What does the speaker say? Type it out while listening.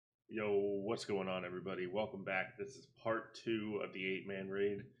Yo, what's going on, everybody? Welcome back. This is part 2 of the 8-man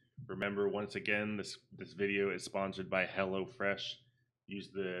raid. Remember, once again, this video is sponsored by HelloFresh.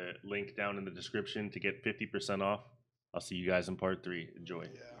 Use the link down in the description to get 50% off. I'll see you guys in part 3. Enjoy.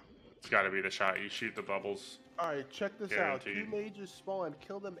 Yeah. It's got to be the shot. You shoot the bubbles. Alright, check this Guaranteed. out. 2 mages spawn.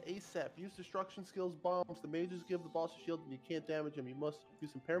 Kill them ASAP. Use destruction skills, bombs. The mages give the boss a shield and you can't damage him. You must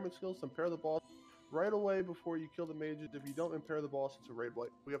use impairment skills to impair the boss right away before you kill the mages. If you don't impair the boss, it's a raid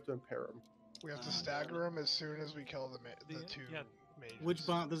wipe. We have to impair him. We have to stagger them as soon as we kill the two mages. Which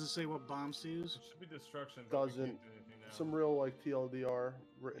bomb? Does it say what bombs to use? It should be destruction. Doesn't. Some real like TLDR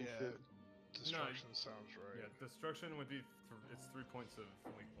written shit. Destruction sounds right. Yeah, destruction would be. It's 3 points of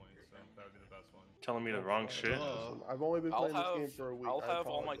weak points, so that would be the best one. Telling me the wrong shit? I've only been playing this game for a week. I'll have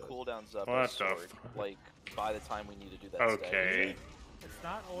all my cooldowns up. What as the sword, like by the time we need to do that. Okay. It's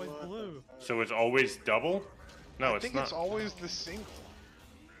not always blue. So it's always double? No, I it's think not. it's always the single.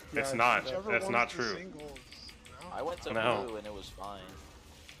 It's not. Whichever That's one's not the true. singles, no? I went to No. blue and it was fine.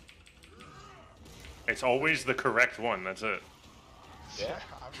 It's always the correct one. That's it. Yeah.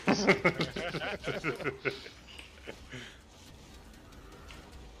 Obviously.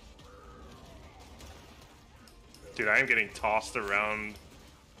 Dude, I am getting tossed around.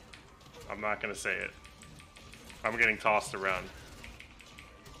 I'm not gonna say it. I'm getting tossed around.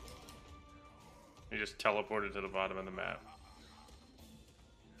 You just teleported to the bottom of the map.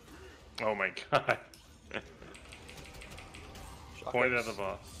 Oh my god. Pointed at the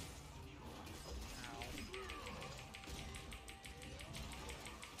boss.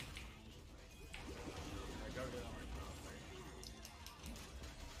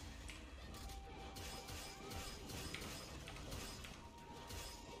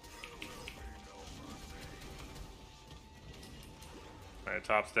 Alright,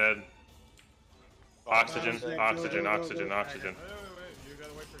 top's dead. Oxygen, oxygen, oxygen, oxygen. Wait. You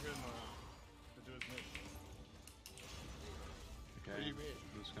gotta wait for him to do his move. What do you mean?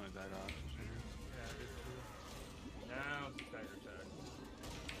 I'm just gonna die to oxygen. Now it's a stagger attack.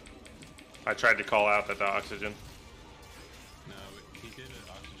 I tried to call out that the oxygen. No, he did an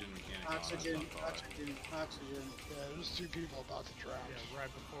oxygen mechanic. Oxygen, oxygen. Yeah, there's 2 people about to drown. Yeah,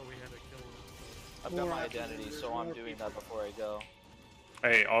 right before we had to kill him. I've got More my oxygen, identity, there's so I'm more doing people. that before I go.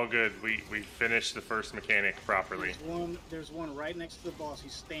 Hey, all good. We finished the first mechanic properly. There's one right next to the boss.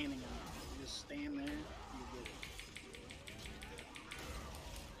 He's standing on it. You just stand there. You get it.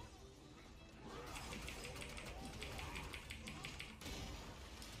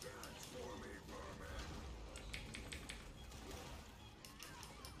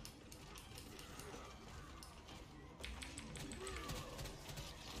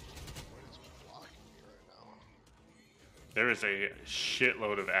 What is blocking me right now? There is a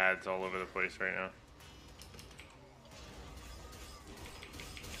shitload of ads all over the place right now.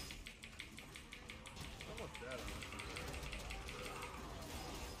 Almost dead.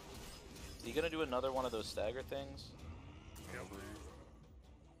 Are you gonna do another one of those stagger things? Probably.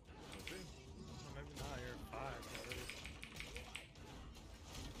 Maybe not. You're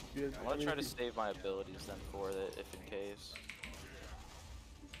at 5 already. I want to try to save my abilities then for it, if in case.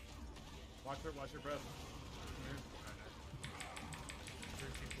 Watch your breath.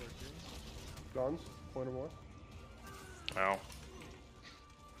 13, 14. Guns, point or more. Wow.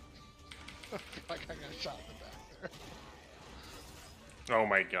 Like I got shot in the back there. Oh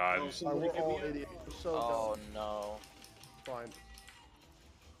my god. Oh, somebody We're give all me a- idiots. We're so Oh dumb. no. Fine.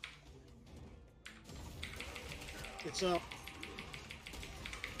 It's up.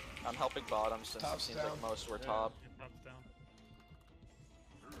 I'm helping bottom since it Top's seems down. like most were Yeah. top. It pops down.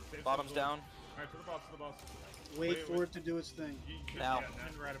 Save Bottom's some down. Alright, to the boss, Wait Wait, for wait. it to do its thing. Now.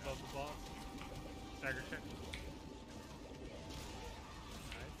 And right above the boss. Stagger check.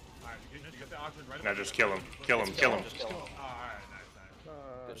 Alright, you get the oxygen right Now above just you. kill him. Kill him. Kill him. Just kill him. Oh, alright, nice.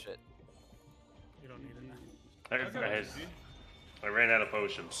 Good shit. You don't need it. I ran out of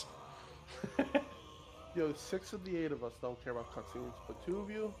potions. Yo, 6 of the 8 of us don't care about cutscenes, but 2 of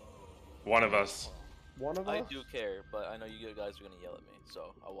you, One of us. 1 of I us. do care, but I know you guys are gonna yell at me,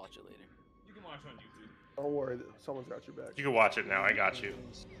 so I'll watch it later. You can watch on YouTube. Don't worry, someone's got your back. You can watch it now. I got you.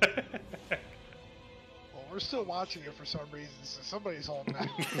 Well, we're still watching it for some reason, so somebody's holding out.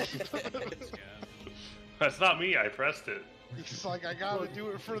 That's not me. I pressed it. It's like I gotta do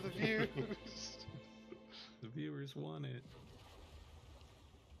it for the views. The viewers want it.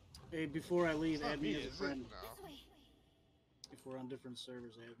 Hey, before I leave, It's not add me me, as a is it? friend. No. If we're on different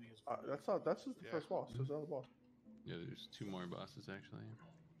servers, add me as a friend. That's just the Yeah. first boss. There's another boss. Yeah, there's 2 more bosses actually.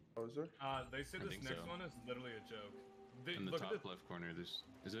 Oh, is there? They say I this think next so. one is literally a joke. In the Look top at left corner, there's.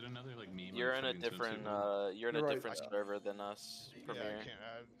 Is it another like meme? You're on in a fucking different swimsuit? you're in You're a right, different I- server than us, Yeah, Premier. I can't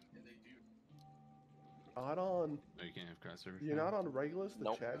add. Not on. Oh, you can't have cross server. You're not on Regulus, the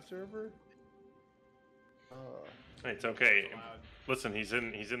Nope. Chad server. It's okay. Allowed. Listen, he's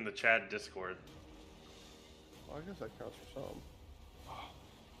in the Chad Discord. Well, I guess that counts for some.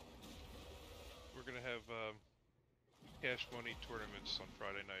 We're gonna have cash money tournaments on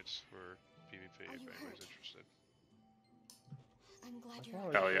Friday nights for PvP if anybody's interested. I'm glad I you're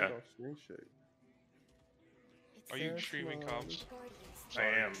thought Hell I yeah. turned off screen share. It's Are you Cash streaming money. comms? Guardians. I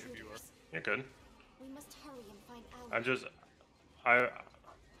am. If you are. You're good. We must hurry and find out.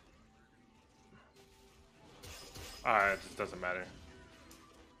 Alright, it doesn't matter.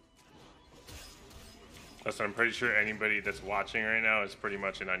 Listen, I'm pretty sure anybody that's watching right now is pretty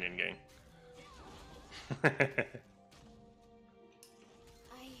much an Onion Gang.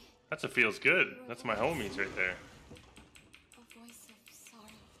 That's a feels good. That's my homies right there. A voice of sorrow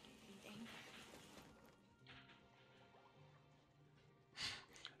and anger.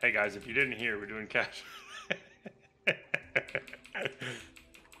 Hey guys, if you didn't hear, we're doing cash.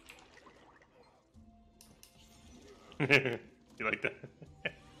 You like that?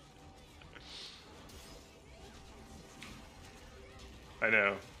 I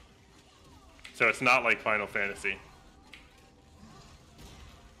know. So it's not like Final Fantasy.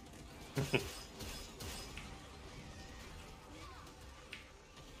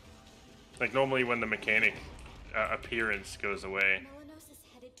 Like normally when the mechanic appearance goes away. Melanos is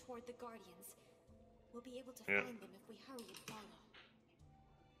headed toward the Guardians. We'll be able to Yeah. find them if we hurry and follow.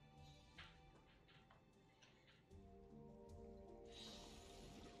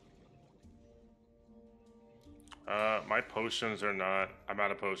 My potions are not. I'm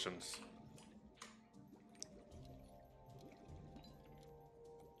out of potions.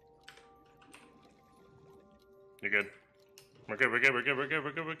 You're good. We're good, we're good, we're good, we're good,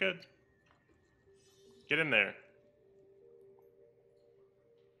 we're good, we're good. Get in there.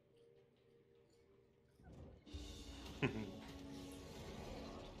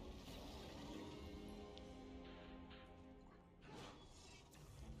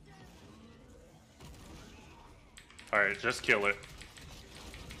 Alright, just kill it.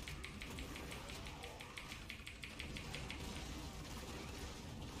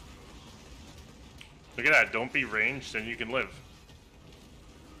 Look at that, don't be ranged and you can live.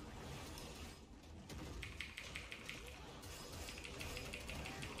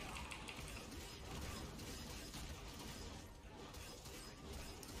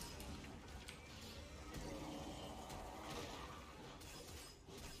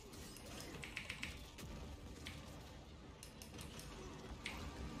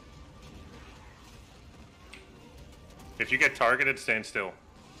 If you get targeted, stand still.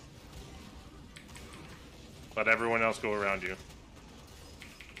 Let everyone else go around you.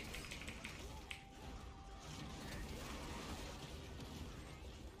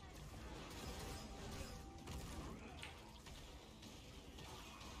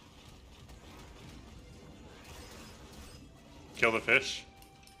 Kill the fish.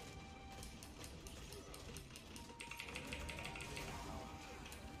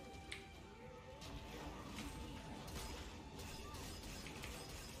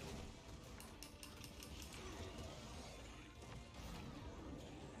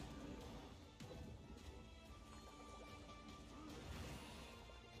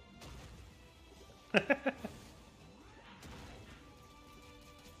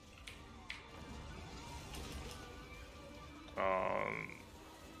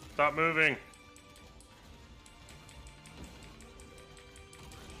 Stop moving.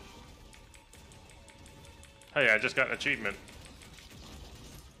 Hey, I just got an achievement.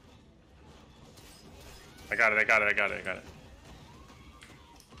 I got it, I got it, I got it, I got it.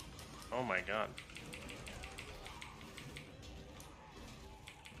 Oh my god.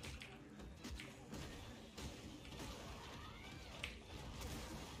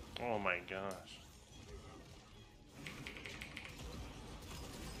 Oh my gosh.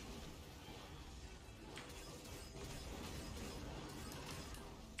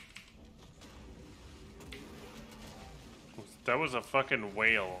 That was a fucking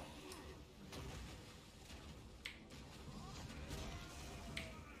whale.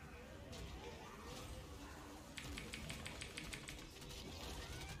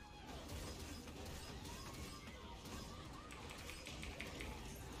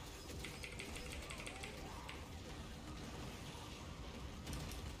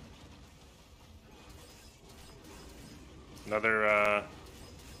 Another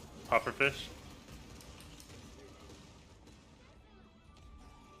pufferfish.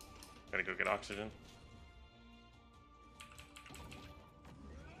 Gotta go get oxygen.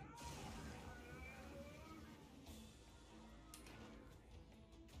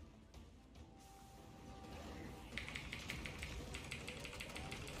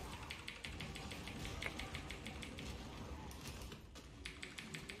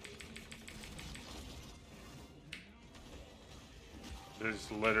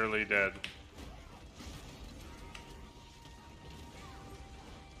 is literally dead.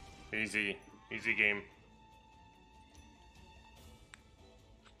 Easy. Easy game.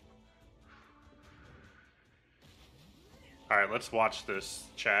 Alright, let's watch this,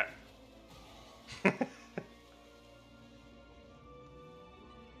 chat.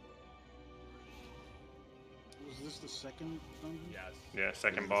 Was this the second dungeon? Yes. Yeah,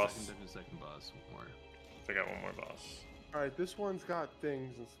 second Yeah, boss. Second boss. One more. I got one more boss. Alright, this one's got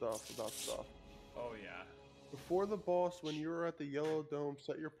things and stuff about stuff. Oh yeah. Before the boss, when you're at the yellow dome,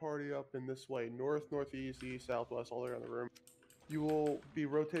 set your party up in this way. North, northeast, east, southwest, all around the room. You will be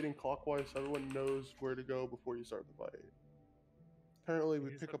rotating clockwise so everyone knows where to go before you start the fight. Apparently, we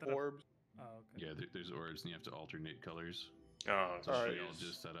You pick set up that up? orbs. Oh, okay. Yeah, there's orbs, and you have to alternate colors. Oh, So Alright. we all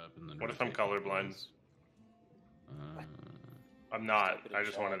just set up and then. What if I'm rotate colorblind? clockwise. I'm not. Type it in I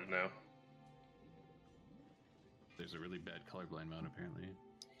just chat. wanted to know. There's a really bad colorblind mode apparently.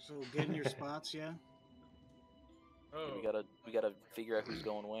 So get in your spots, yeah? Oh. We gotta figure out who's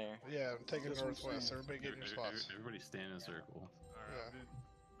going where. Yeah, I'm taking That's what I'm northwest. saying. Everybody get in your spots. Everybody stand in a circle. Alright.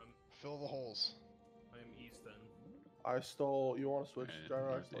 Yeah. Fill the holes. I am east then. I stole. You want to switch, Alright,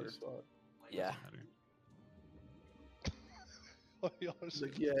 Gyro? I stole your northeast. spot. Yeah. Doesn't matter. Y'all are so-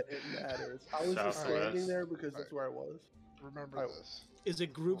 Like, yeah, it matters. I was just Southwest. standing there because that's where I was. Remember Alright. this. Is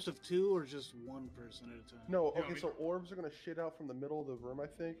it groups of 2 or just one person at a time? No, You want okay, me so orbs are gonna shit out from the middle of the room, I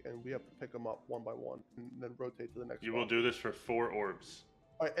think, and we have to pick them up one by one and then rotate to the next You spot. will do this for 4 orbs.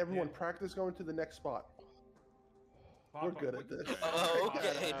 Alright, everyone, Yeah. practice going to the next spot. We're good at this. Oh,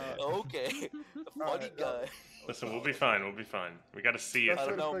 okay. Okay. Funny Alright, guy. Listen, we'll be fine. We'll be fine. We got to see it That's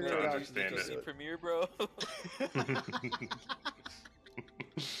I don't know, figure to it man. out. Did you understand see it. Premiere, bro?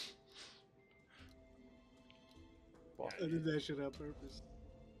 I did that shit on purpose.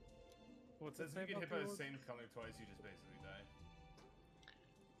 What's Since that you say get hit about by the the orb? same color twice, you just basically die.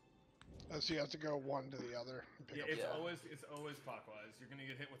 So you have to go one to the other. And pick Yeah, up it's always clockwise. You're gonna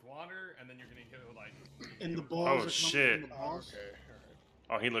get hit with water, and then you're gonna get hit with like. And the balls Oh, are coming shit. from the Oh, balls. okay. Alright.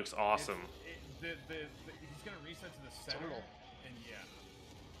 Oh, he looks awesome. He's gonna reset to the center, Turtle. and yeah.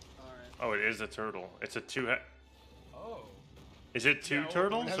 Alright. Oh, it is a turtle. It's a two. Oh. Is it 2 Yeah, well,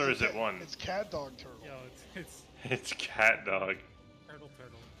 turtles has or a is it cat- 1? It's cat dog turtle. Yo, it's It's cat dog. turtle.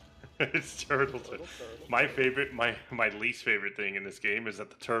 It's turtle. Turtle. My favorite, my least favorite thing in this game is that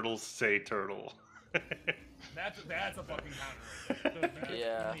the turtles say turtle. That's a fucking counter. So if you get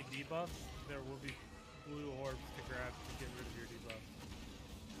Yeah. any debuffs, there will be blue orbs to grab to get rid of your debuff.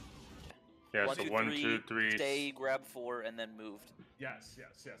 Yeah, One, so two, 1, three, 2, 3. Stay, grab 4, and then moved. Yes.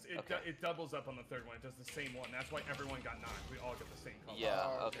 It, Okay. it doubles up on the third one. It does the same one. That's why everyone got knocked. We all get the same color. Yeah,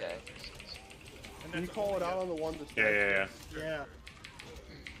 Oh, okay. That makes sense. And Can you that's call it only out a- on the one that's Yeah. Yeah.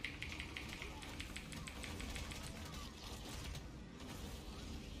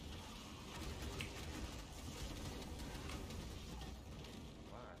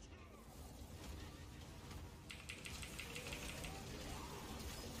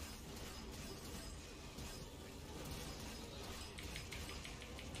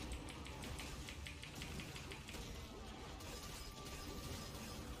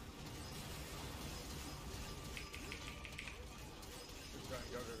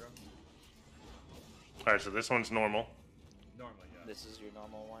 Go. All right, so this one's normal. Normally, yeah. This is your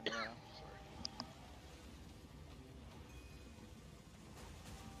normal one, yeah.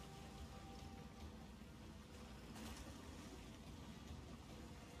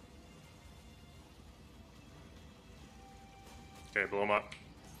 Okay, blow him up.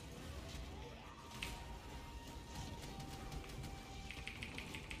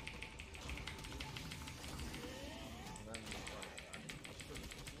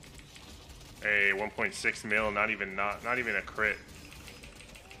 Hey, 1.6 mil, not even a crit.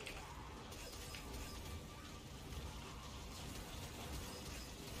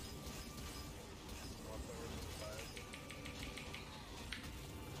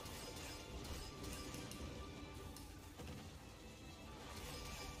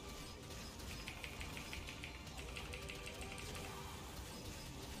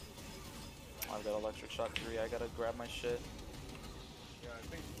 I've got electric shock 3. I gotta grab my shit. Yeah, I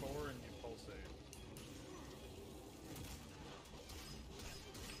think 4 and you pulsate.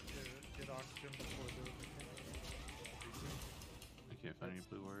 Get oxygen before the. I can't find any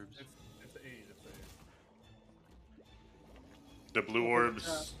blue orbs. It's 8. It's 8. The blue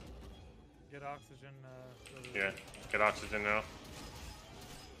orbs. Get oxygen. Yeah, get oxygen now.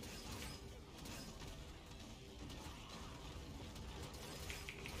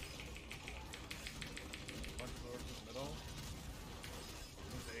 Bunch of orbs in the middle.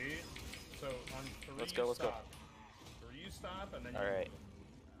 It's 8. So on 3 Let's go, let's go. stop. 3 stop, and and then All right.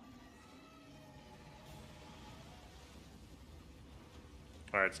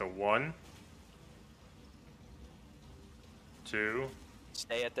 Alright, so 1, 2,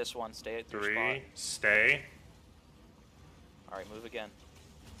 Stay at this one. Stay at your spot. 3, stay, All right, move again.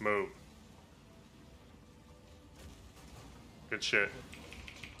 move. Good shit.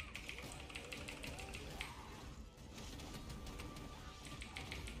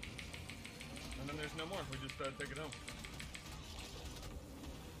 And then there's no more. We just take it home.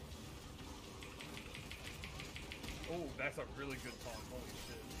 Oh, that's a really good taunt. Holy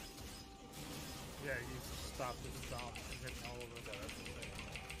shit. Yeah, you stop the stomp and hit all of them. Yeah, that's insane.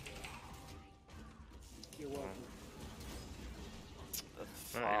 You're welcome.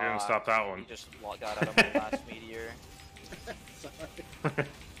 The No, you didn't stop that one. You just got out of my last meteor. Sorry.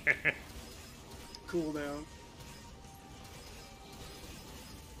 Cool down.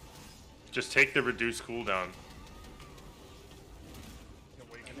 Just take the reduced cooldown.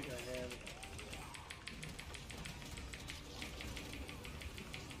 I think I have it.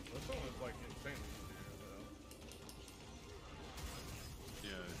 This one was like insanely easy, Yeah,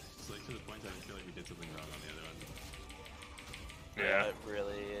 it's like to the point that I feel like we did something wrong on the other end. Yeah. It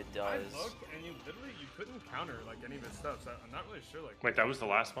really so. I does. looked and you couldn't counter like any of his stuff, so I'm not really sure like Wait, that was the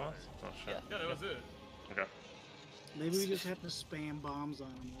last boss? Oh shit. Yeah. Yeah, that was it. Okay. Maybe we just have to spam bombs on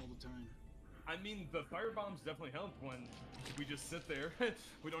them all the time. I mean, the fire bombs definitely help when we just sit there.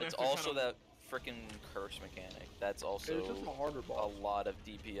 We don't It's have to also kind of... that freaking curse mechanic. That's also It's just a harder boss. a lot of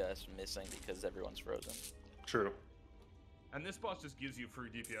DPS missing because everyone's frozen. True. And this boss just gives you free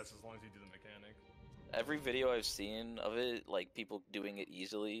DPS as long as you do the mechanic. Every video I've seen of it, like people doing it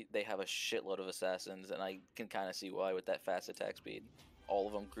easily, they have a shitload of assassins, and I can kind of see why with that fast attack speed. All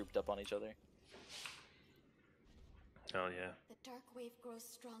of them grouped up on each other. Hell yeah. The dark wave grows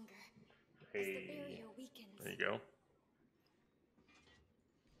stronger as the Hey. barrier weakens. There you go.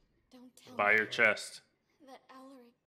 Don't tell Buy me your chest. that our